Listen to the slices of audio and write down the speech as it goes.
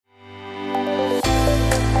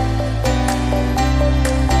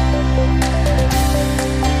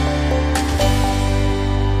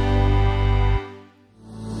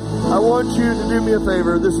me a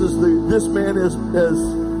favor. This man is, as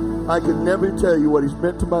I can never tell you what he's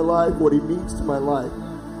meant to my life, what he means to my life.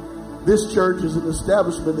 This church is an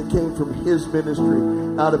establishment that came from his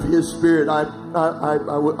ministry, out of his spirit. I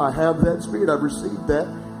have that spirit. I've received that.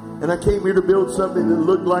 And I came here to build something that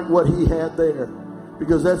looked like what he had there,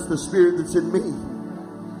 because that's the spirit that's in me.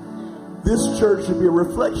 This church should be a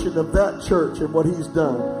reflection of that church and what he's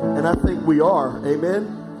done. And I think we are.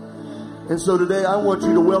 Amen? And so today I want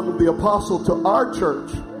you to welcome the apostle to our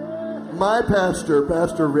church, my pastor,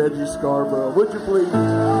 Pastor Reggie Scarborough. Would you please?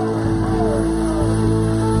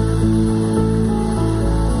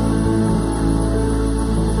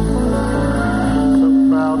 So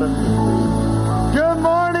proud of you. Good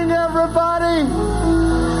morning, everybody.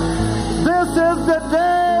 This is the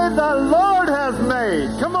day the Lord has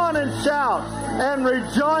made. Come on and shout and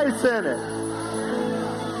rejoice in it.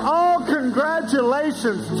 Oh,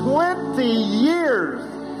 congratulations. 20 years.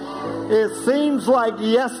 It seems like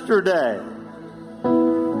yesterday.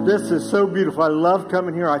 This is so beautiful. I love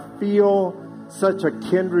coming here. I feel such a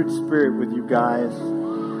kindred spirit with you guys.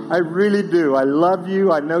 I really do. I love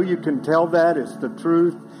you. I know you can tell that. It's the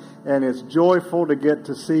truth. And it's joyful to get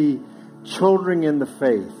to see children in the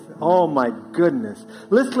faith. Oh, my goodness.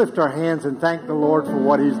 Let's lift our hands and thank the Lord for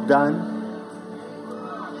what he's done.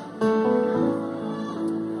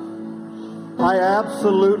 I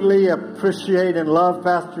absolutely appreciate and love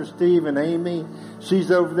Pastor Steve and Amy.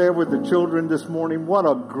 She's over there with the children this morning. What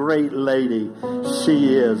a great lady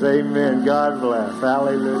she is. Amen. God bless.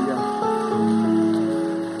 Hallelujah.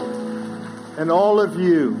 And all of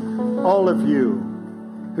you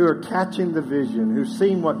who are catching the vision, who've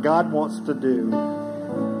seen what God wants to do,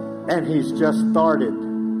 and he's just started.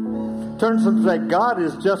 Turn to them and say, God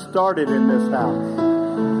has just started in this house.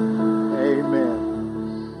 Amen.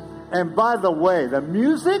 And by the way, the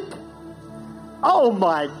music, oh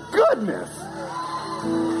my goodness.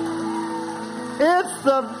 It's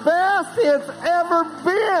the best it's ever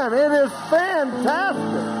been. It is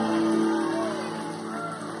fantastic.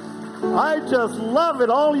 I just love it.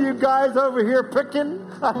 All you guys over here picking,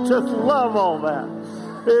 I just love all that.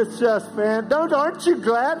 It's just aren't you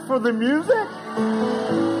glad for the music?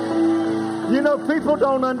 You know, people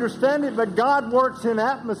don't understand it, but God works in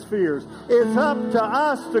atmospheres. It's up to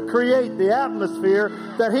us to create the atmosphere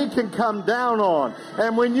that he can come down on.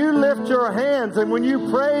 And when you lift your hands and when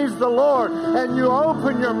you praise the Lord and you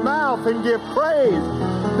open your mouth and give praise,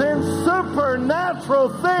 then supernatural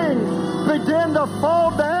things begin to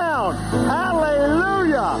fall down.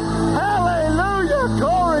 Hallelujah! Hallelujah!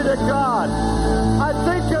 Glory to God! I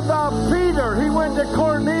think about Peter. He went to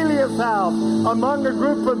Cornelius' house among a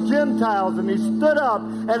group of Gentiles, and he stood up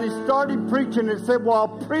and he started preaching. And said, while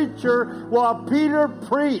Peter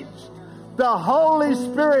preached, the Holy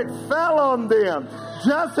Spirit fell on them,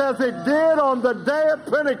 just as it did on the day of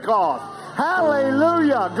Pentecost.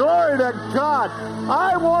 Hallelujah! Glory to God!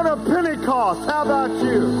 I want a Pentecost. How about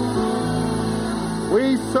you?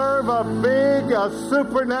 We serve a big, a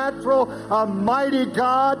supernatural, a mighty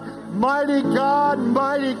God, mighty God,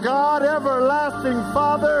 mighty God, everlasting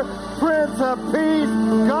Father, Prince of Peace,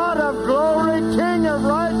 God of glory, King of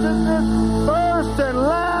righteousness, first and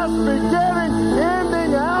last, beginning,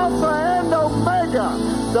 ending, Alpha and Omega,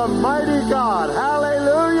 the mighty God.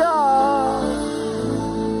 Hallelujah!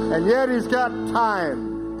 And yet he's got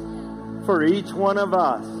time for each one of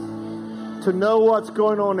us to know what's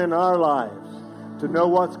going on in our lives, to know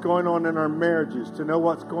what's going on in our marriages, to know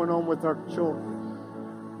what's going on with our children.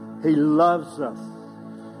 He loves us.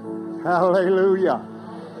 Hallelujah.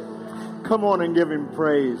 Come on and give him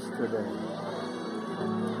praise today.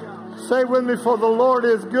 Say with me, for the Lord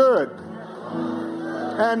is good,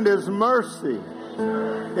 and his mercy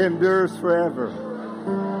endures forever.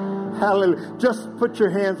 Hallelujah. Just put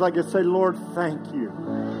your hands like and say, Lord, thank you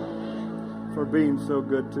for being so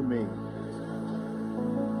good to me.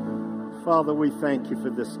 Father, we thank you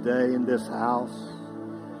for this day in this house.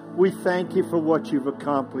 We thank you for what you've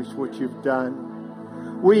accomplished, what you've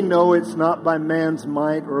done. We know it's not by man's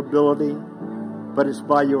might or ability, but it's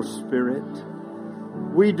by your Spirit.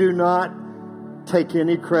 We do not take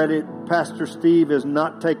any credit. Pastor Steve is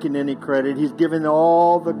not taking any credit. He's giving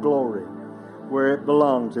all the glory where it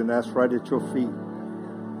belongs, and that's right at your feet.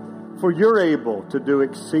 For you're able to do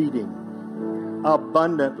exceeding,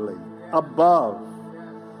 abundantly, above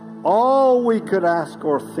all we could ask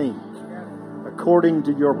or think, according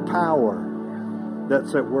to your power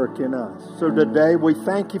that's at work in us. So today we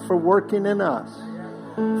thank you for working in us,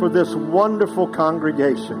 for this wonderful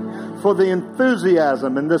congregation, for the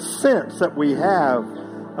enthusiasm and the sense that we have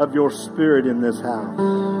of your Spirit in this house.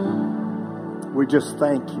 We just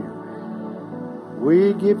thank you.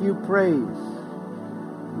 We give you praise.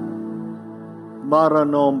 Mara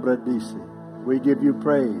nombra dice. We give you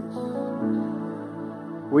praise.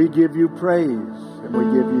 We give you praise and we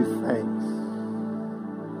give you thanks.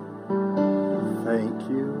 Thank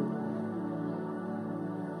you.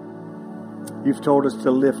 You've told us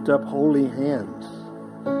to lift up holy hands.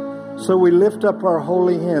 So we lift up our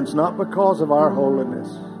holy hands, not because of our holiness,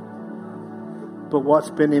 but what's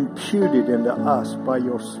been imputed into us by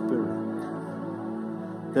your Spirit.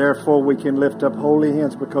 Therefore, we can lift up holy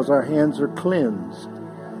hands because our hands are cleansed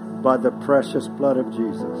by the precious blood of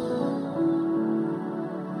Jesus.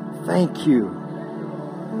 Thank you.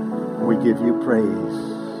 We give you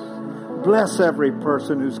praise. Bless every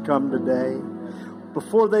person who's come today.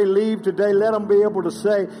 Before they leave today, let them be able to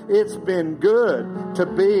say, it's been good to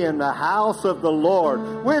be in the house of the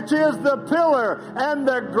Lord, which is the pillar and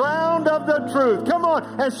the ground of the truth. Come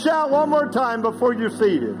on and shout one more time before you're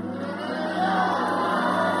seated.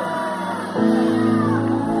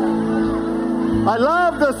 I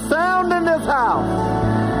love the sound in this house.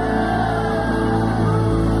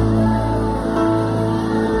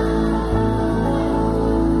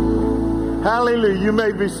 Hallelujah. You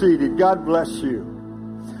may be seated. God bless you.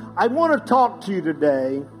 I want to talk to you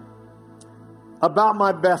today about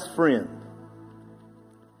my best friend.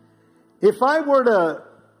 If I were to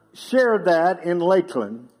share that in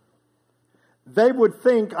Lakeland, they would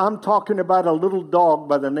think I'm talking about a little dog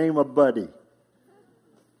by the name of Buddy.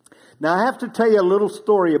 Now, I have to tell you a little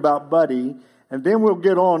story about Buddy, and then we'll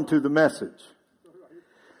get on to the message.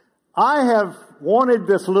 I have wanted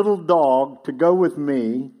this little dog to go with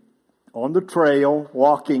me on the trail,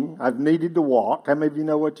 walking. I've needed to walk. How many of you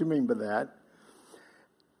know what you mean by that?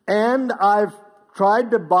 And I've tried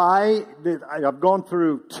to buy, I've gone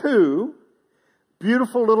through 2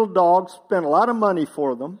 beautiful little dogs, spent a lot of money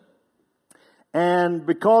for them. And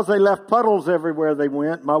because they left puddles everywhere they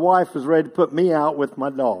went, my wife was ready to put me out with my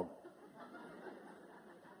dog.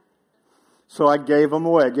 So I gave them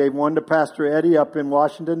away. I gave one to Pastor Eddie up in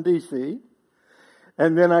Washington, D.C.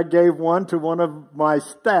 And then I gave one to one of my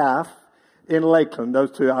staff in Lakeland.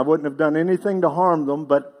 Those 2. I wouldn't have done anything to harm them,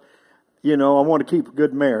 but, I want to keep a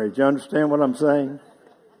good marriage. You understand what I'm saying?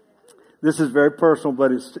 This is very personal,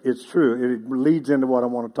 but it's true. It leads into what I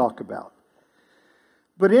want to talk about.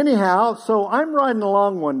 But anyhow, so I'm riding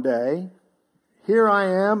along one day. Here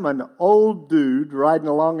I am, an old dude, riding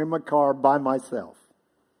along in my car by myself.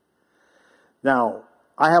 Now,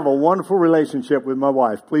 I have a wonderful relationship with my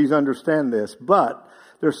wife. Please understand this. But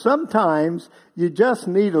there's sometimes you just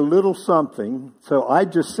need a little something. So I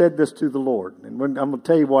just said this to the Lord. And I'm going to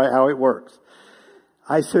tell you how it works.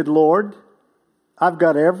 I said, Lord, I've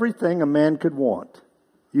got everything a man could want.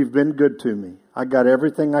 You've been good to me. I got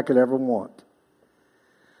everything I could ever want.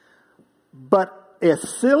 But I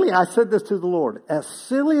said this to the Lord, as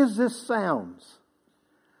silly as this sounds,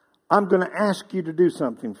 I'm going to ask you to do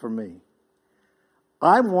something for me.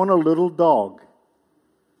 I want a little dog.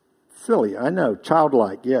 Silly, I know,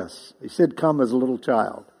 childlike, yes. He said come as a little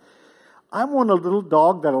child. I want a little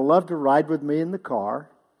dog that'll love to ride with me in the car.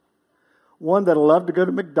 One that'll love to go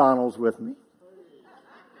to McDonald's with me.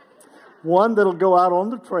 One that'll go out on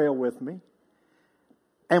the trail with me.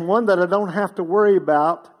 And one that I don't have to worry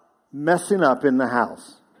about messing up in the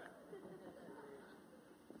house.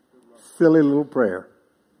 Silly little prayer.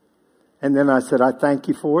 And then I said, I thank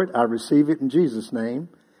you for it. I receive it in Jesus' name.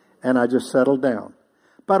 And I just settled down.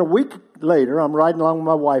 About a week later, I'm riding along with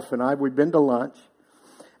my wife and I. We'd been to lunch.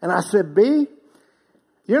 And I said, B,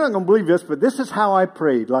 you're not going to believe this, but this is how I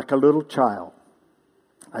prayed like a little child.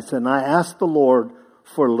 I said, and I asked the Lord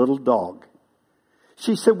for a little dog.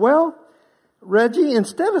 She said, well, Reggie,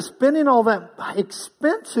 instead of spending all that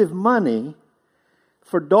expensive money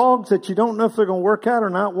for dogs that you don't know if they're going to work out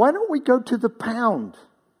or not, why don't we go to the pound?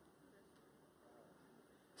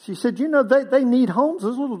 She said, they need homes.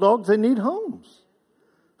 Those little dogs, they need homes.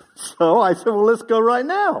 So I said, well, let's go right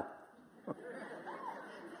now.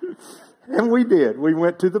 And we did. We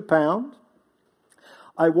went to the pound.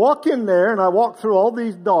 I walk in there and I walk through all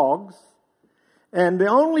these dogs. And the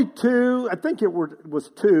only 2, I think it was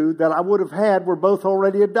 2 that I would have had were both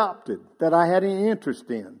already adopted that I had any interest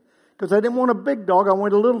in. Because I didn't want a big dog. I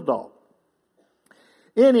wanted a little dog.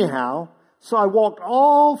 Anyhow, so I walked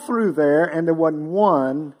all through there and there wasn't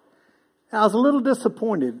one. I was a little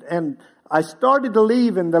disappointed. And I started to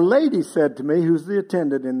leave and the lady said to me, who's the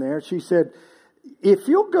attendant in there, she said, if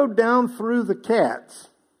you'll go down through the cats,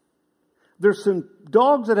 there's some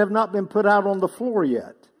dogs that have not been put out on the floor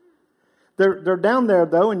yet. They're down there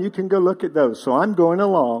though, and you can go look at those. So I'm going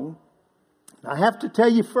along. I have to tell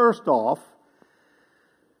you first off,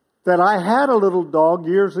 that I had a little dog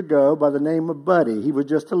years ago by the name of Buddy. He was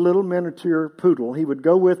just a little miniature poodle. He would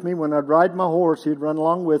go with me. When I'd ride my horse, he'd run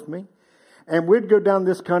along with me. And we'd go down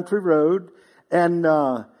this country road. And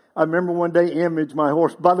I remember one day Image, my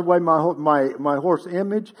horse, by the way, my horse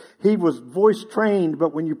Image, he was voice trained,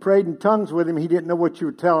 but when you prayed in tongues with him, he didn't know what you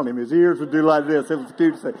were telling him. His ears would do like this. It was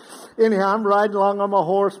cute to say. Anyhow, I'm riding along on my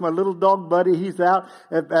horse. My little dog Buddy, he's out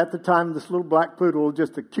at the time, this little black poodle,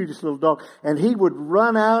 just the cutest little dog. And he would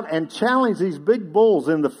run out and challenge these big bulls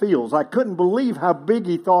in the fields. I couldn't believe how big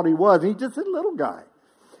he thought he was. He's just a little guy.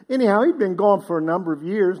 Anyhow, he'd been gone for a number of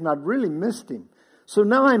years, and I'd really missed him. So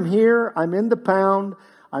now I'm here. I'm in the pound.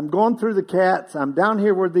 I'm going through the cats. I'm down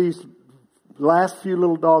here where these last few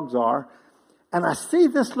little dogs are. And I see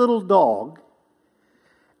this little dog.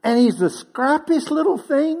 And he's the scrappiest little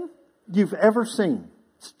thing you've ever seen.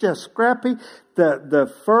 It's just scrappy.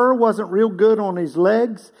 The fur wasn't real good on his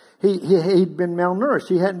legs. He'd been malnourished.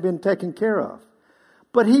 He hadn't been taken care of.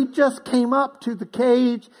 But he just came up to the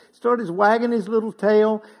cage, started wagging his little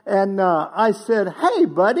tail. And I said, "Hey,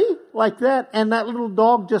 buddy," like that. And that little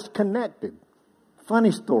dog just connected.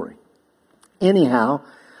 Funny story. Anyhow,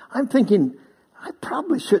 I'm thinking, I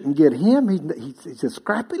probably shouldn't get him. He's a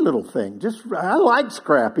scrappy little thing. I like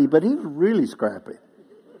Scrappy, but he's really scrappy.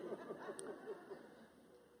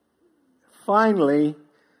 Finally,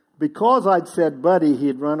 because I'd said Buddy,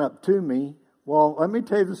 he'd run up to me. Well, let me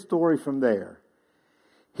tell you the story from there.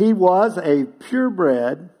 He was a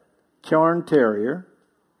purebred Cairn Terrier.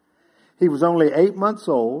 He was only 8 months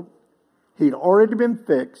old. He'd already been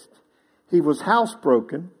fixed. He was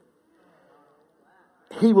housebroken.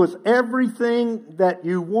 He was everything that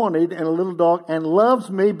you wanted in a little dog and loves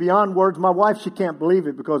me beyond words. My wife, she can't believe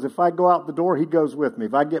it because if I go out the door, he goes with me.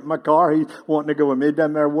 If I get in my car, he's wanting to go with me. It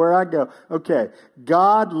doesn't matter where I go. Okay,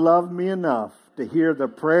 God loved me enough to hear the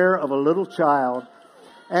prayer of a little child,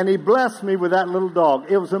 and He blessed me with that little dog.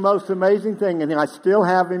 It was the most amazing thing, and I still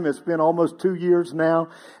have him. It's been almost 2 years now,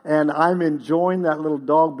 and I'm enjoying that little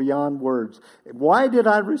dog beyond words. Why did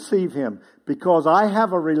I receive him? Because I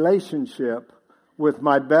have a relationship with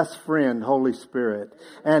my best friend, Holy Spirit.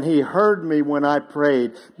 And He heard me when I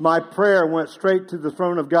prayed. My prayer went straight to the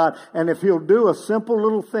throne of God. And if He'll do a simple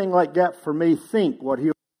little thing like that for me, think what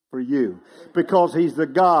He'll for you, because He's the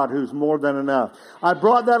God who's more than enough. I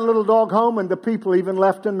brought that little dog home, and the people even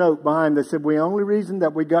left a note behind. They said, "The only reason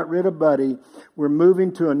that we got rid of Buddy, we're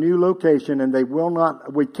moving to a new location, and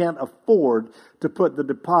we can't afford to put the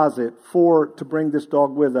deposit to bring this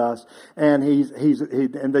dog with us." And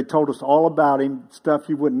and they told us all about him, stuff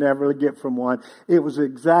you would never get from one. It was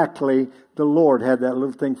exactly the Lord had that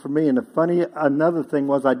little thing for me. And another thing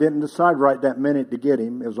was I didn't decide right that minute to get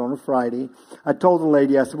him. It was on a Friday. I told the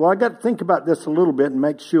lady, I said, "Well, I got to think about this a little bit and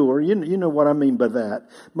make sure." You know what I mean by that.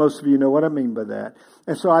 Most of you know what I mean by that.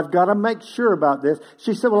 And so I've got to make sure about this.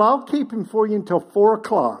 She said, "Well, I'll keep him for you until 4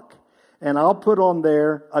 o'clock. And I'll put on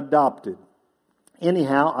there adopted."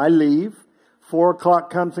 Anyhow, I leave. 4 o'clock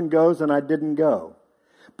comes and goes, and I didn't go.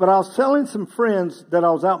 But I was telling some friends that I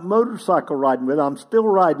was out motorcycle riding with. I'm still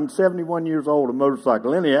riding, 71 years old, a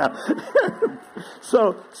motorcycle. Anyhow,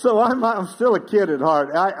 so I'm still a kid at heart.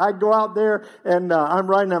 I go out there and I'm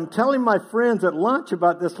riding. I'm telling my friends at lunch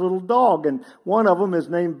about this little dog, and one of them is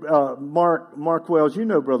named Mark Wells. You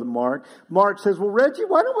know, Brother Mark. Mark says, "Well, Reggie,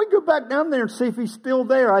 why don't we go back down there and see if he's still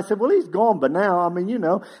there?" I said, "Well, he's gone by now. I mean, you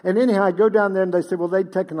know." And anyhow, I go down there and they said, "Well,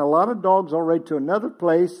 they'd taken a lot of dogs already to another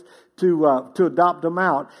place to adopt them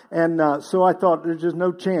out." And so I thought there's just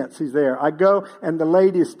no chance he's there. I go, and the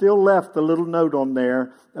lady still left the little note on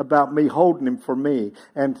there about me holding him for me.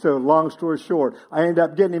 And so long story short, I ended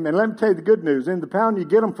up getting him. And let me tell you the good news. In the pound, you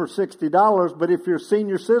get them for $60, but if you're a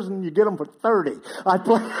senior citizen, you get them for $30. I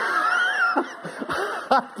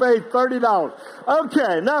paid $30.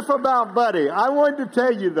 Okay, enough about Buddy. I wanted to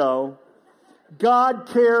tell you, though, God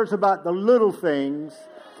cares about the little things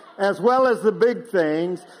as well as the big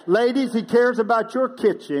things. Ladies, He cares about your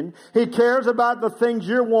kitchen. He cares about the things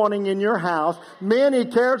you're wanting in your house. Men, He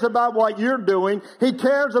cares about what you're doing. He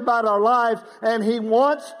cares about our lives, and He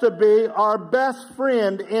wants to be our best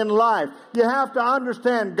friend in life. You have to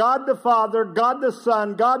understand, God the Father, God the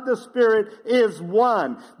Son, God the Spirit is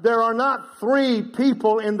one. There are not 3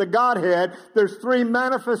 people in the Godhead. There's 3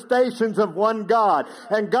 manifestations of one God.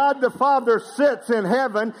 And God the Father sits in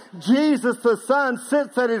heaven. Jesus the Son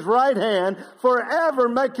sits at His right hand, forever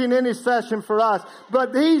making intercession for us.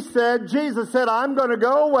 But Jesus said, "I'm going to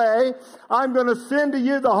go away. I'm going to send to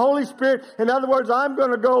you the Holy Spirit." In other words, I'm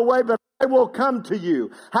going to go away, but will come to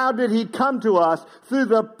you. How did he come to us? Through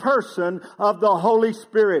the person of the Holy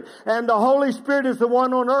Spirit. And the Holy Spirit is the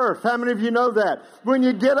one on earth. How many of you know that? When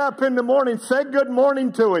you get up in the morning, say good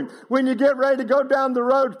morning to him. When you get ready to go down the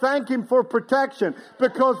road, thank him for protection,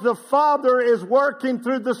 because the Father is working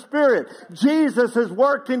through the Spirit. Jesus is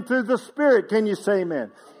working through the Spirit. Can you say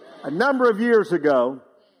amen? A number of years ago,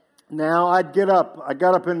 now I got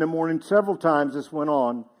up in the morning several times, this went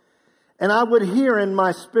on, and I would hear in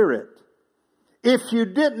my spirit, if you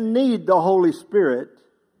didn't need the Holy Spirit,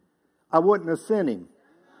 I wouldn't have sent him.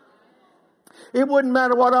 It wouldn't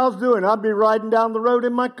matter what I was doing. I'd be riding down the road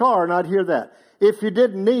in my car and I'd hear that. If you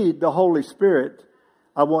didn't need the Holy Spirit,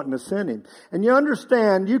 I wouldn't have sent him. And you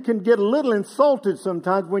understand, you can get a little insulted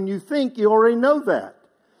sometimes when you think you already know that.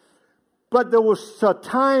 But there was a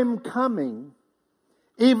time coming,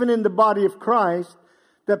 even in the body of Christ,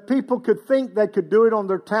 that people could think they could do it on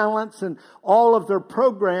their talents and all of their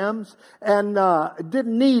programs and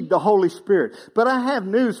didn't need the Holy Spirit. But I have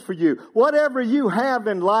news for you. Whatever you have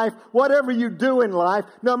in life, whatever you do in life,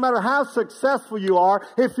 no matter how successful you are,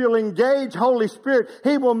 if you'll engage Holy Spirit,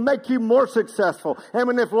 He will make you more successful.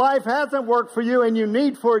 And if life hasn't worked for you and you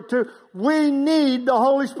need for it to, we need the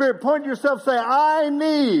Holy Spirit. Point to yourself, say, I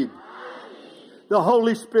need the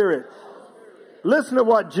Holy Spirit. Listen to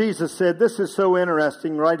what Jesus said. This is so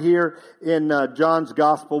interesting right here in John's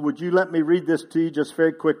Gospel. Would you let me read this to you just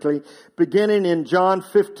very quickly? Beginning in John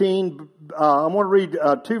 15, I want to read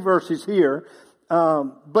 2 verses here.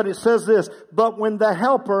 But it says this, but when the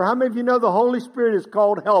Helper, how many of you know the Holy Spirit is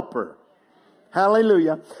called Helper?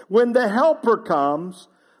 Hallelujah. When the Helper comes,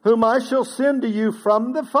 whom I shall send to you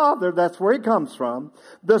from the Father, that's where He comes from,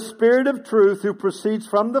 the Spirit of truth who proceeds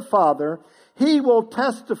from the Father, He will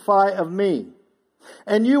testify of me.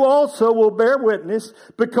 And you also will bear witness,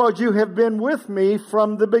 because you have been with me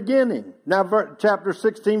from the beginning. Now, chapter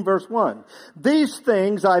 16, verse 1. These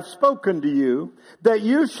things I've spoken to you, that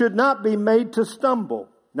you should not be made to stumble.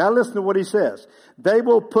 Now listen to what he says. They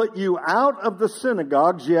will put you out of the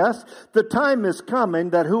synagogues. Yes, the time is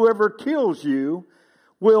coming that whoever kills you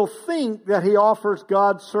will think that he offers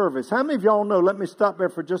God service. How many of y'all know, let me stop there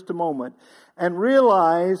for just a moment, and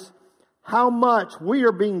realize how much we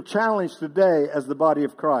are being challenged today as the body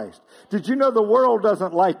of Christ. Did you know the world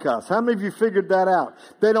doesn't like us? How many of you figured that out?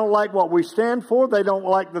 They don't like what we stand for. They don't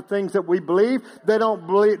like the things that we believe. They don't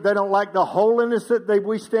like the holiness that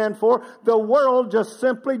we stand for. The world just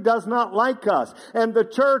simply does not like us. And the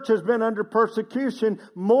church has been under persecution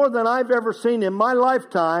more than I've ever seen in my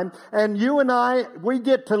lifetime. And you and I, we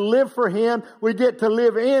get to live for Him. We get to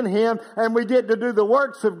live in Him. And we get to do the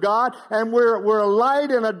works of God. And we're a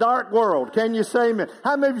light in a dark world. Can you say amen?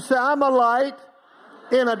 How many of you say, I'm a light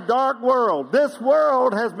in a dark world? This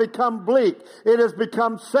world has become bleak. It has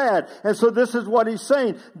become sad. And so this is what he's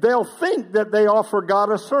saying. They'll think that they offer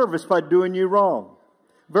God a service by doing you wrong.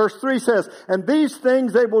 Verse 3 says, and these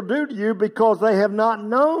things they will do to you because they have not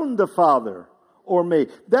known the Father or me.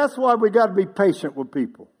 That's why we got to be patient with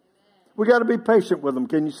people. We got to be patient with them.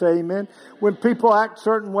 Can you say amen? When people act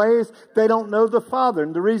certain ways, they don't know the Father.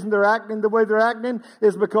 And the reason they're acting the way they're acting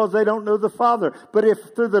is because they don't know the Father. But if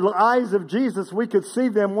through the eyes of Jesus, we could see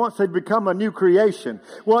them once they become a new creation.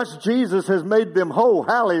 Once Jesus has made them whole.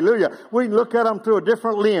 Hallelujah. We can look at them through a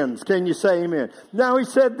different lens. Can you say amen? Now he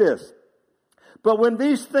said this. But when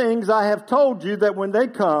these things I have told you, that when they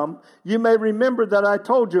come, you may remember that I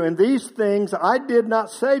told you. And these things I did not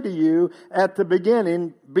say to you at the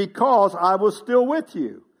beginning, because I was still with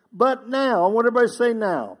you. But now, I want everybody to say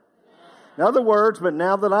now. In other words, but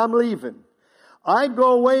now that I'm leaving, I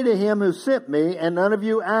go away to Him who sent me, and none of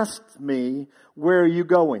you asked me, where are you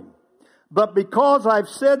going? But because I've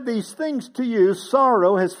said these things to you,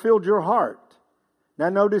 sorrow has filled your heart. Now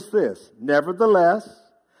notice this. Nevertheless,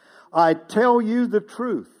 I tell you the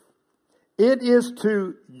truth. It is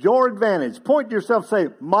to your advantage. Point to yourself, say,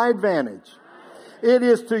 my advantage. It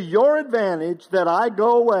is to your advantage that I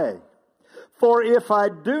go away. For if I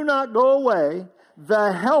do not go away,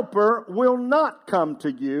 the Helper will not come to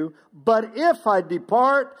you. But if I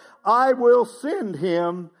depart, I will send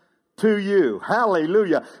Him to you.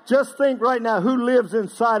 Hallelujah. Just think right now who lives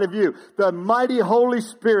inside of you. The mighty Holy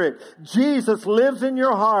Spirit. Jesus lives in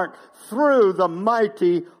your heart through the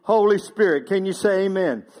mighty Holy Spirit. Can you say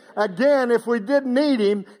amen? Again, if we didn't need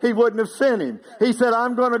Him, He wouldn't have sent Him. He said,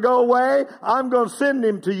 I'm going to go away. I'm going to send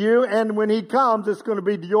Him to you. And when He comes, it's going to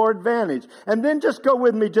be to your advantage. And then just go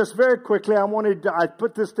with me just very quickly. I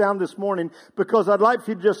put this down this morning because I'd like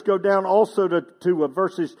for you to just go down also to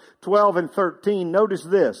verses 12 and 13. Notice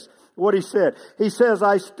this, what he said. He says,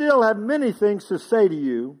 I still have many things to say to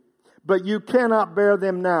you, but you cannot bear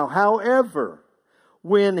them now. However,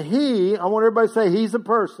 When He, I want everybody to say He's a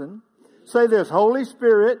person. Say this, Holy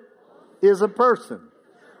Spirit is a person.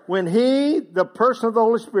 When He, the person of the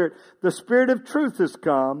Holy Spirit, the Spirit of truth has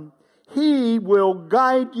come, He will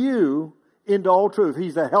guide you into all truth.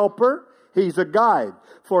 He's a helper. He's a guide.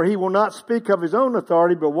 For He will not speak of His own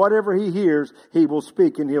authority, but whatever He hears, He will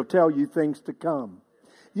speak, and He'll tell you things to come.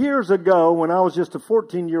 Years ago, when I was just a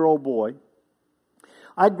 14-year-old boy,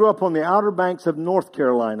 I grew up on the Outer Banks of North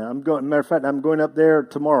Carolina. Matter of fact, I'm going up there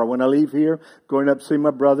tomorrow when I leave here, going up to see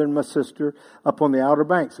my brother and my sister up on the Outer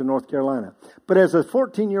Banks of North Carolina. But as a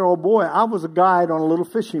 14-year-old boy, I was a guide on a little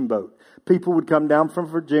fishing boat. People would come down from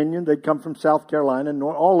Virginia, they'd come from South Carolina,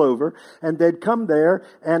 all over, and they'd come there,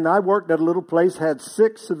 and I worked at a little place, had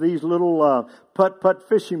 6 of these little putt-putt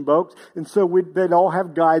fishing boats, and so they'd all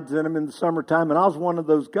have guides in them in the summertime, and I was one of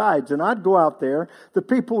those guides, and I'd go out there, the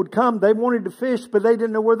people would come, they wanted to fish, but they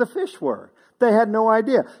didn't know where the fish were. They had no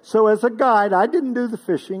idea. So as a guide, I didn't do the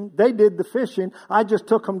fishing, they did the fishing, I just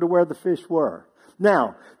took them to where the fish were.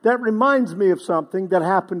 Now, that reminds me of something that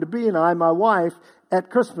happened to Bea and I, my wife,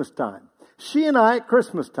 at Christmas time. She and I, at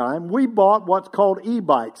Christmas time, we bought what's called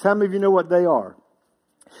e-bikes. How many of you know what they are?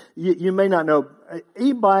 You may not know.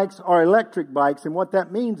 E-bikes are electric bikes, and what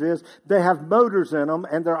that means is they have motors in them,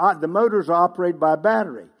 and the motors are operated by a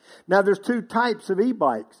battery. Now, there's 2 types of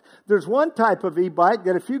e-bikes. There's one type of e-bike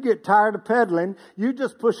that if you get tired of pedaling, you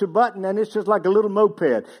just push a button, and it's just like a little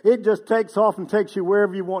moped. It just takes off and takes you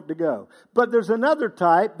wherever you want to go. But there's another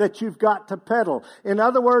type that you've got to pedal. In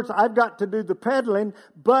other words, I've got to do the pedaling,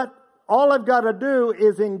 but all I've got to do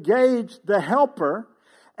is engage the helper,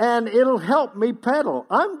 and it'll help me pedal.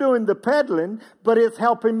 I'm doing the pedaling, but it's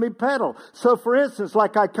helping me pedal. So, for instance,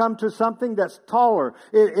 like I come to something that's taller.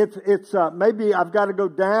 It's maybe I've got to go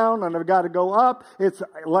down and I've got to go up. It's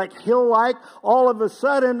like hill-like. All of a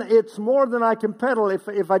sudden, it's more than I can pedal.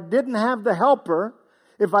 If I didn't have the helper,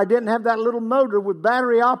 if I didn't have that little motor with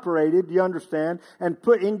battery operated, you understand, and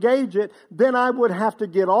engage it, then I would have to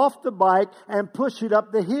get off the bike and push it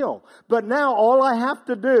up the hill. But now all I have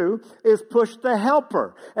to do is push the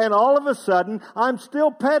helper. And all of a sudden, I'm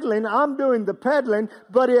still pedaling, I'm doing the pedaling,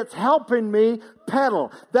 but it's helping me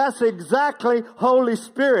pedal. That's exactly Holy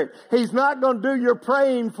Spirit. He's not going to do your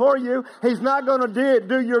praying for you. He's not going to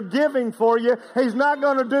do your giving for you. He's not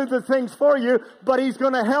going to do the things for you, but He's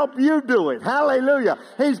going to help you do it. Hallelujah.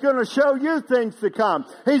 He's going to show you things to come.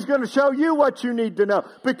 He's going to show you what you need to know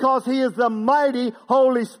because He is the mighty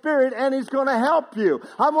Holy Spirit and He's going to help you.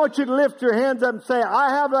 I want you to lift your hands up and say, I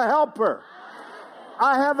have a helper.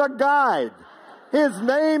 I have a guide. His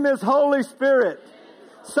name is Holy Spirit.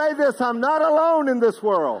 Say this, I'm not alone in this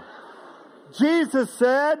world. Jesus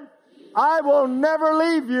said, I will never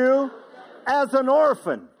leave you as an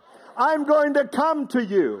orphan. I'm going to come to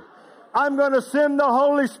you. I'm going to send the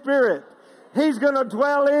Holy Spirit. He's going to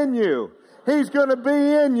dwell in you. He's going to be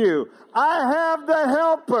in you. I have the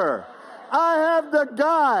helper. I have the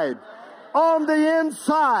guide on the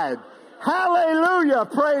inside. Hallelujah.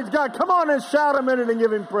 Praise God. Come on and shout a minute and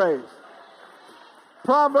give Him praise.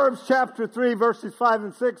 Proverbs chapter 3 verses 5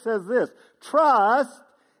 and 6 says this, trust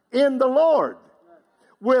in the Lord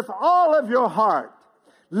with all of your heart.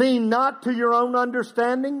 Lean not to your own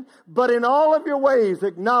understanding, but in all of your ways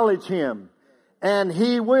acknowledge Him, and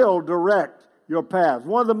He will direct your paths.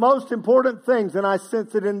 One of the most important things, and I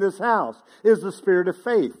sense it in this house, is the spirit of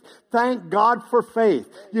faith. Thank God for faith.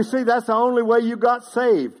 You see, that's the only way you got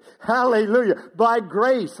saved. Hallelujah. By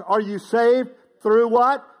grace are you saved through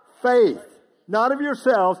what? Faith. Not of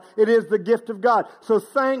yourselves. It is the gift of God. So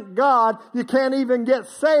thank God you can't even get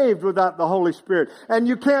saved without the Holy Spirit. And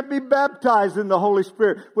you can't be baptized in the Holy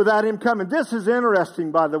Spirit without Him coming. This is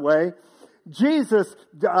interesting, by the way. Jesus,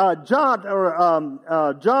 John,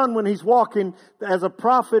 when he's walking as a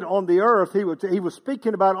prophet on the earth, he was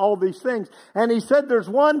speaking about all these things. And he said, there's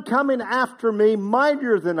one coming after me,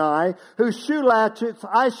 mightier than I, whose shoe latchets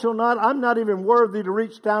I'm not even worthy to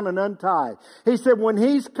reach down and untie. He said, when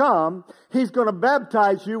He's come, He's going to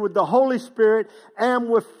baptize you with the Holy Spirit and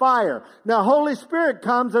with fire. Now, Holy Spirit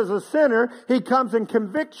comes as a sinner. He comes and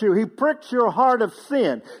convicts you. He pricks your heart of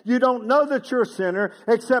sin. You don't know that you're a sinner,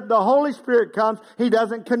 except the Holy Spirit comes. He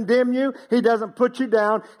doesn't condemn you. He doesn't put you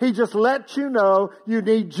down. He just lets you know you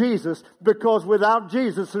need Jesus, because without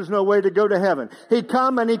Jesus, there's no way to go to heaven. He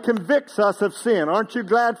comes and He convicts us of sin. Aren't you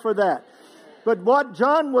glad for that? But what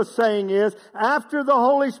John was saying is, after the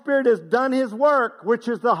Holy Spirit has done His work, which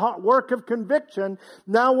is the work of conviction,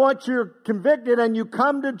 now once you're convicted and you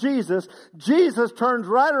come to Jesus, Jesus turns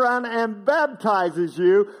right around and baptizes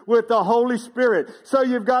you with the Holy Spirit. So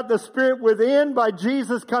you've got the Spirit within by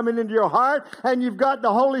Jesus coming into your heart, and you've got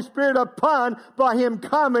the Holy Spirit upon by Him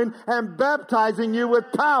coming and baptizing you with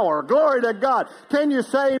power. Glory to God. Can you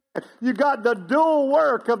say you got the dual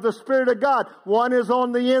work of the Spirit of God? One is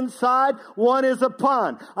on the inside, one is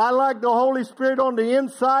upon. I like the Holy Spirit on the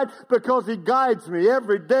inside because He guides me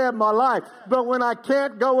every day of my life. But when I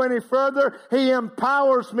can't go any further, He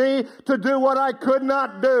empowers me to do what I could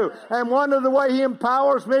not do. And one of the way He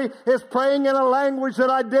empowers me is praying in a language that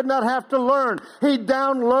I did not have to learn. He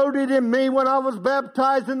downloaded in me when I was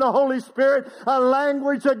baptized in the Holy Spirit a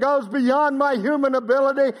language that goes beyond my human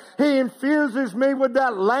ability. He infuses me with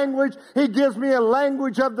that language. He gives me a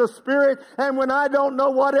language of the Spirit. And when I don't know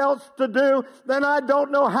what else to do, then I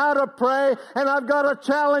don't know how to pray, and I've got a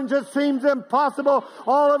challenge that seems impossible,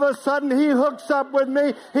 all of a sudden He hooks up with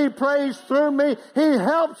me. He prays through me. He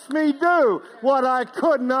helps me do what I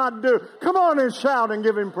could not do. Come on and shout and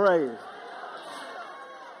give Him praise.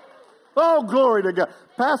 Oh, glory to God.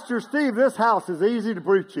 Pastor Steve, this house is easy to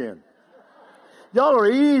preach in. Y'all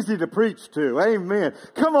are easy to preach to. Amen.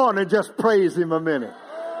 Come on and just praise Him a minute.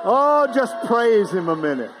 Oh, just praise Him a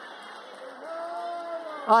minute.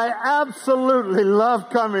 I absolutely love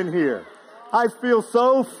coming here. I feel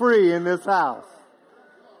so free in this house.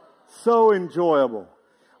 So enjoyable.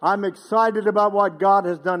 I'm excited about what God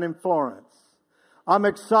has done in Florence. I'm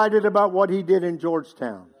excited about what He did in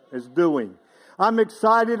Georgetown, is doing. I'm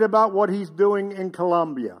excited about what He's doing in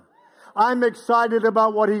Columbia. I'm excited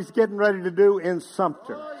about what He's getting ready to do in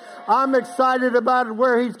Sumter. I'm excited about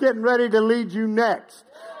where He's getting ready to lead you next,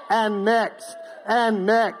 and next, and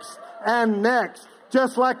next, and next.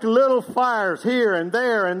 Just like little fires here and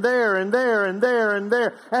there and there and there and there and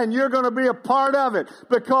there. And you're going to be a part of it.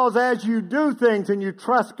 Because as you do things and you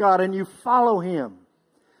trust God and you follow Him,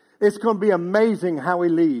 it's going to be amazing how He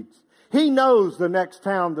leads. He knows the next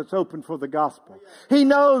town that's open for the gospel. He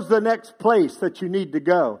knows the next place that you need to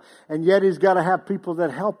go. And yet He's got to have people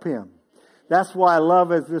that help Him. That's why I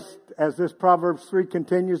love as this Proverbs 3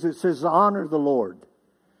 continues, it says, honor the Lord.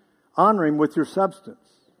 Honor Him with your substance.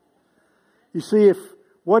 You see, if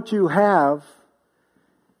what you have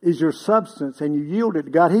is your substance and you yield it to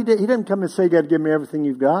God, He doesn't come and say, you got to give me everything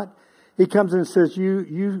you've got. He comes in and says,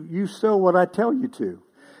 you sow what I tell you to.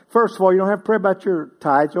 First of all, you don't have to pray about your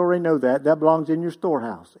tithes. You already know that. That belongs in your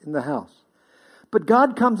storehouse, in the house. But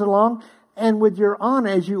God comes along, and with your honor,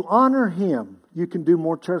 as you honor Him, you can do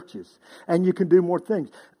more churches and you can do more things.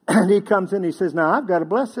 And He comes in, He says, now I've got to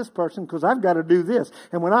bless this person because I've got to do this.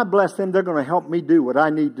 And when I bless them, they're going to help me do what I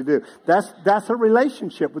need to do. That's a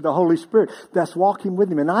relationship with the Holy Spirit. That's walking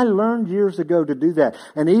with Him. And I learned years ago to do that.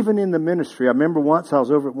 And even in the ministry, I remember once I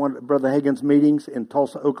was over at one of Brother Hagin's meetings in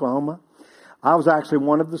Tulsa, Oklahoma. I was actually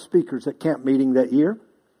one of the speakers at camp meeting that year.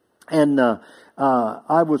 And I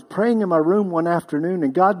was praying in my room one afternoon,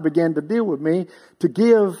 and God began to deal with me to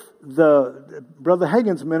give the Brother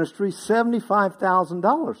Hagin's ministry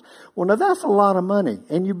 $75,000. Well, now that's a lot of money,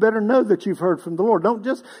 and you better know that you've heard from the Lord.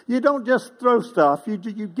 You don't just throw stuff; you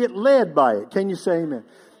get led by it. Can you say amen?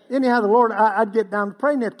 Anyhow, the Lord, I'd get down to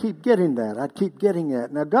pray and I'd keep getting that. I'd keep getting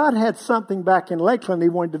that. Now, God had something back in Lakeland He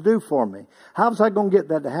wanted to do for me. How was I going to get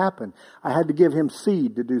that to happen? I had to give Him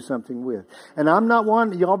seed to do something with. And I'm not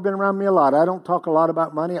one, y'all been around me a lot. I don't talk a lot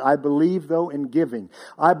about money. I believe, though, in giving.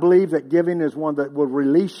 I believe that giving is one that will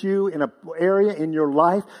release you in an area in your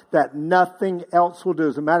life that nothing else will do.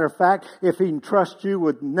 As a matter of fact, if He can trust you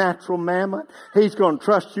with natural mammon, He's going to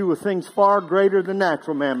trust you with things far greater than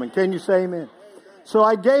natural mammon. Can you say amen? So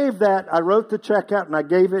I gave that. I wrote the check out and I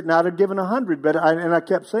gave it, and I'd have given 100, but I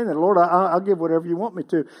kept saying that, Lord, I'll give whatever you want me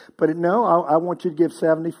to. But no, I want you to give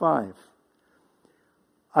 75.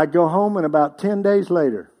 I go home, and about 10 days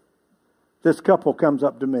later, this couple comes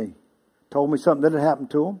up to me, told me something that had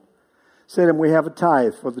happened to them, said, and we have a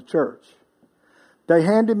tithe for the church. They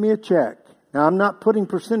handed me a check. Now, I'm not putting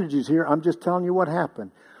percentages here. I'm just telling you what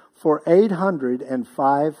happened. For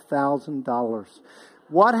 $805,000.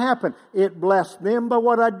 What happened? It blessed them by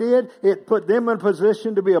what I did. It put them in a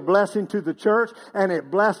position to be a blessing to the church. And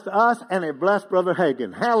it blessed us. And it blessed Brother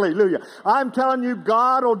Hagin. Hallelujah. I'm telling you,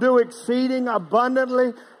 God will do exceeding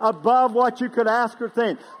abundantly above what you could ask or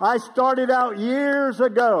think. I started out years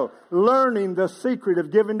ago learning the secret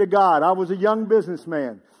of giving to God. I was a young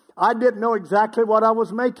businessman. I didn't know exactly what I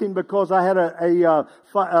was making because I had a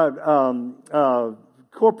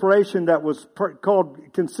corporation that was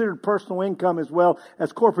considered personal income as well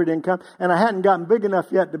as corporate income, and I hadn't gotten big enough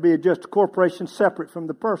yet to be just a corporation separate from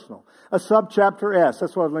the personal. A subchapter S.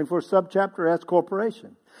 That's what I was looking for. Subchapter S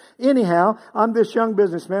corporation. Anyhow, I'm this young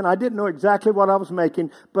businessman. I didn't know exactly what I was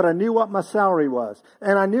making, but I knew what my salary was.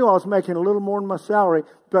 And I knew I was making a little more than my salary,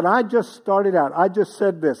 but I just started out. I just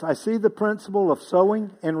said this. I see the principle of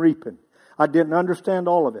sowing and reaping. I didn't understand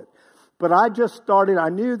all of it. But I just started. I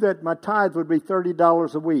knew that my tithe would be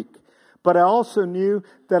 $30 a week. But I also knew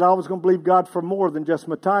that I was going to believe God for more than just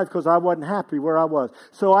my tithe because I wasn't happy where I was.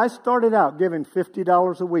 So I started out giving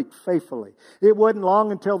 $50 a week faithfully. It wasn't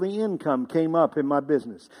long until the income came up in my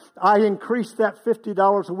business. I increased that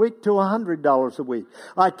 $50 a week to $100 a week.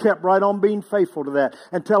 I kept right on being faithful to that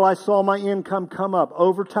until I saw my income come up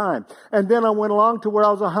over time. And then I went along to where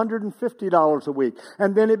I was $150 a week.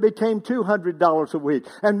 And then it became $200 a week.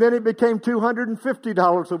 And then it became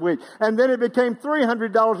 $250 a week. And then it became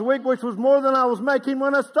 $300 a week, which was more than I was making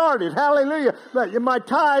when I started. Hallelujah. But my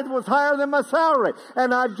tithe was higher than my salary.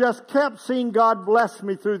 And I've just kept seeing God bless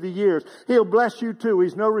me through the years. He'll bless you too.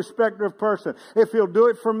 He's no respecter of person. If He'll do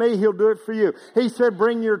it for me, He'll do it for you. He said,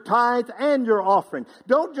 bring your tithe and your offering.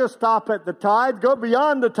 Don't just stop at the tithe. Go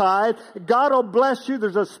beyond the tithe. God will bless you.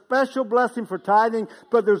 There's a special blessing for tithing,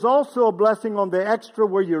 but there's also a blessing on the extra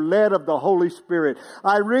where you're led of the Holy Spirit.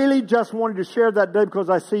 I really just wanted to share that day because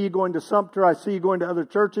I see you going to Sumter. I see you going to other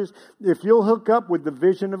churches. If you'll hook up with the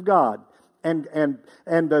vision of God, and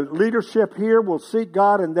the leadership here will seek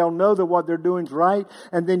God and they'll know that what they're doing is right,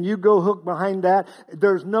 and then you go hook behind that,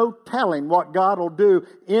 there's no telling what God will do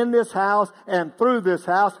in this house and through this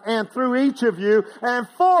house and through each of you and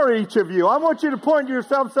for each of you. I want you to point to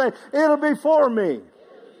yourself and say, it'll be for me.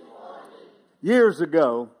 Years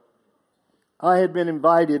ago, I had been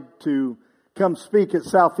invited to come speak at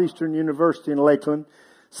Southeastern University in Lakeland.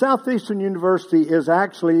 Southeastern University is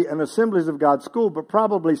actually an Assemblies of God school, but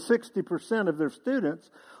probably 60% of their students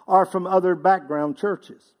are from other background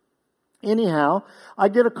churches. Anyhow, I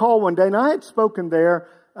get a call one day, and I had spoken there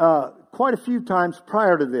quite a few times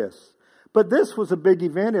prior to this. But this was a big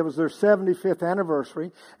event. It was their 75th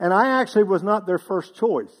anniversary, and I actually was not their first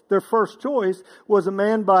choice. Their first choice was a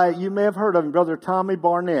man you may have heard of him, Brother Tommy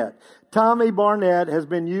Barnett. Tommy Barnett has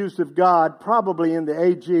been used of God probably in the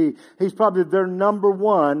AG. He's probably their number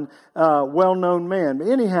one well-known man. But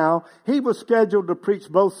anyhow, he was scheduled to preach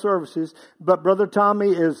both services, but Brother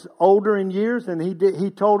Tommy is older in years, and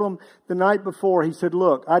he told them the night before, he said,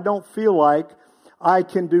 look, I don't feel like I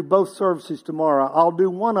can do both services tomorrow. I'll do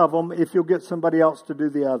one of them if you'll get somebody else to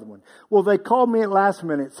do the other one. Well, they called me at last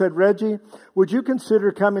minute, said, Reggie, would you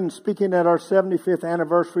consider coming and speaking at our 75th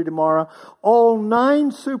anniversary tomorrow? All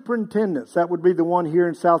 9 superintendents, that would be the one here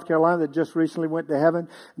in South Carolina that just recently went to heaven,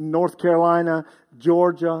 North Carolina,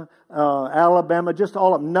 Georgia, Alabama, just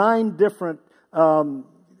all of 9 different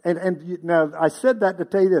And now I said that to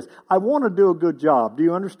tell you this. I want to do a good job. Do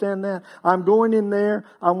you understand that? I'm going in there.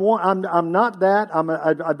 I'm not that.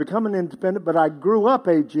 I've become an independent, but I grew up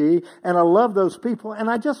AG, and I love those people, and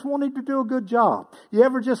I just wanted to do a good job. You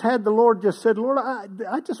ever just had the Lord just said, Lord,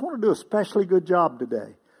 I just want to do a especially good job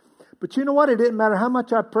today. But you know what? It didn't matter how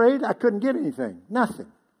much I prayed. I couldn't get anything. Nothing.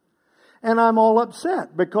 And I'm all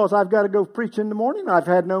upset because I've got to go preach in the morning. I've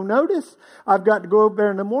had no notice. I've got to go up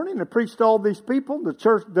there in the morning and preach to all these people. The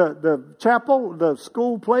church, the chapel, the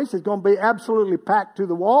school place is going to be absolutely packed to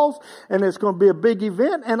the walls, and it's going to be a big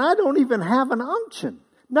event. And I don't even have an unction,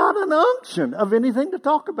 not an unction of anything to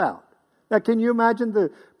talk about. Now, can you imagine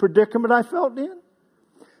the predicament I felt in?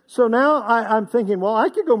 So now I'm thinking, well, I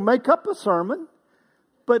could go make up a sermon,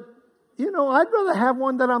 but I'd rather have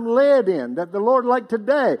one that I'm led in, that the Lord, like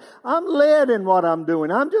today, I'm led in what I'm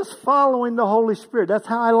doing. I'm just following the Holy Spirit. That's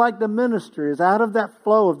how I like the ministry, is out of that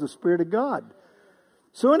flow of the Spirit of God.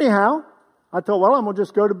 So anyhow, I thought, well, I'm going to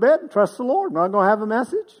just go to bed and trust the Lord. I'm not going to have a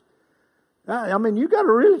message. I mean, you got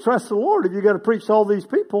to really trust the Lord if you got to preach to all these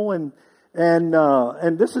people, and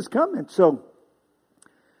this is coming. So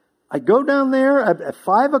I go down there at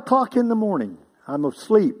 5 o'clock in the morning. I'm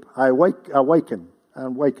asleep. I awaken.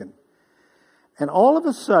 And all of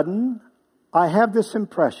a sudden, I have this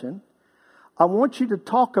impression. I want you to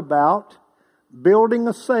talk about building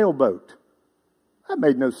a sailboat. That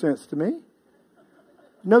made no sense to me.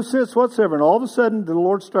 No sense whatsoever. And all of a sudden, the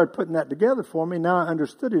Lord started putting that together for me. Now I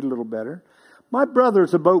understood it a little better. My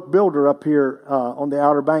brother's a boat builder up here on the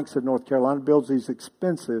Outer Banks of North Carolina. Builds these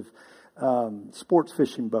expensive sports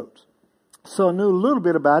fishing boats. So I knew a little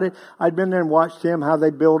bit about it. I'd been there and watched them, how they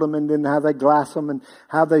build them and then how they glass them and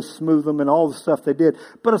how they smooth them and all the stuff they did.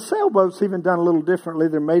 But a sailboat's even done a little differently.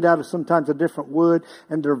 They're made out of sometimes a different wood,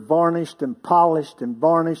 and they're varnished and polished and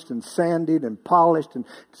varnished and sanded and polished, and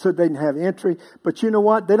so they can have entry. But you know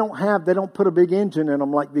what? They don't put a big engine in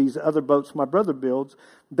them like these other boats my brother builds.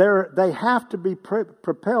 They have to be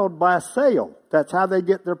propelled by a sail. That's how they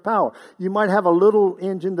get their power. You might have a little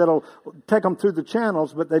engine that'll take them through the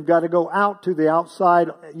channels, but they've got to go out to the outside,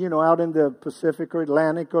 out in the Pacific or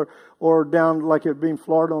Atlantic or down like it being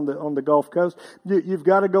Florida on the Gulf Coast. You've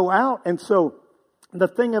got to go out. And so the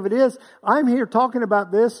thing of it is, I'm here talking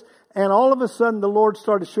about this, and all of a sudden the Lord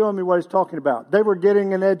started showing me what He's talking about. They were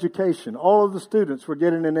getting an education. All of the students were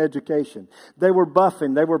getting an education. They were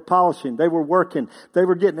buffing. They were polishing. They were working. They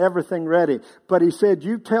were getting everything ready. But He said,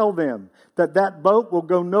 you tell them that boat will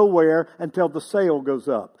go nowhere until the sail goes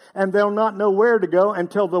up. And they'll not know where to go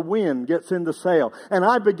until the wind gets in the sail. And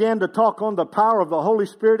I began to talk on the power of the Holy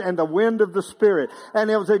Spirit and the wind of the Spirit. And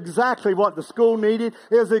it was exactly what the school needed.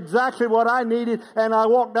 It was exactly what I needed. And I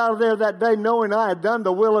walked out of there that day knowing I had done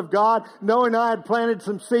the will of God, knowing I had planted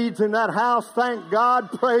some seeds in that house. Thank God.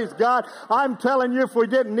 Praise God. I'm telling you, if we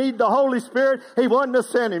didn't need the Holy Spirit, He wouldn't have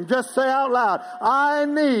sent Him. Just say out loud, I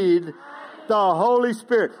need the Holy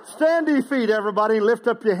Spirit. Stand to your feet, everybody, and lift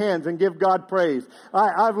up your hands and give God praise.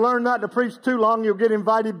 I've learned not to preach too long. You'll get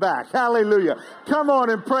invited back. Hallelujah. Come on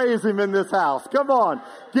and praise Him in this house. Come on.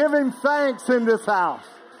 Give Him thanks in this house.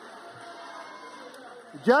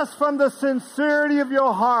 Just from the sincerity of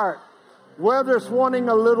your heart, whether it's wanting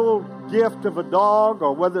a little gift of a dog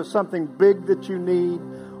or whether it's something big that you need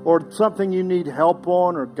or something you need help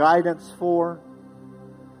on or guidance for,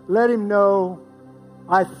 let Him know,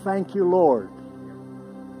 I thank you, Lord,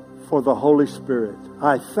 for the Holy Spirit.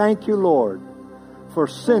 I thank you, Lord, for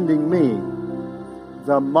sending me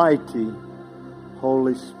the mighty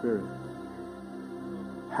Holy Spirit.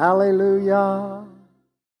 Hallelujah.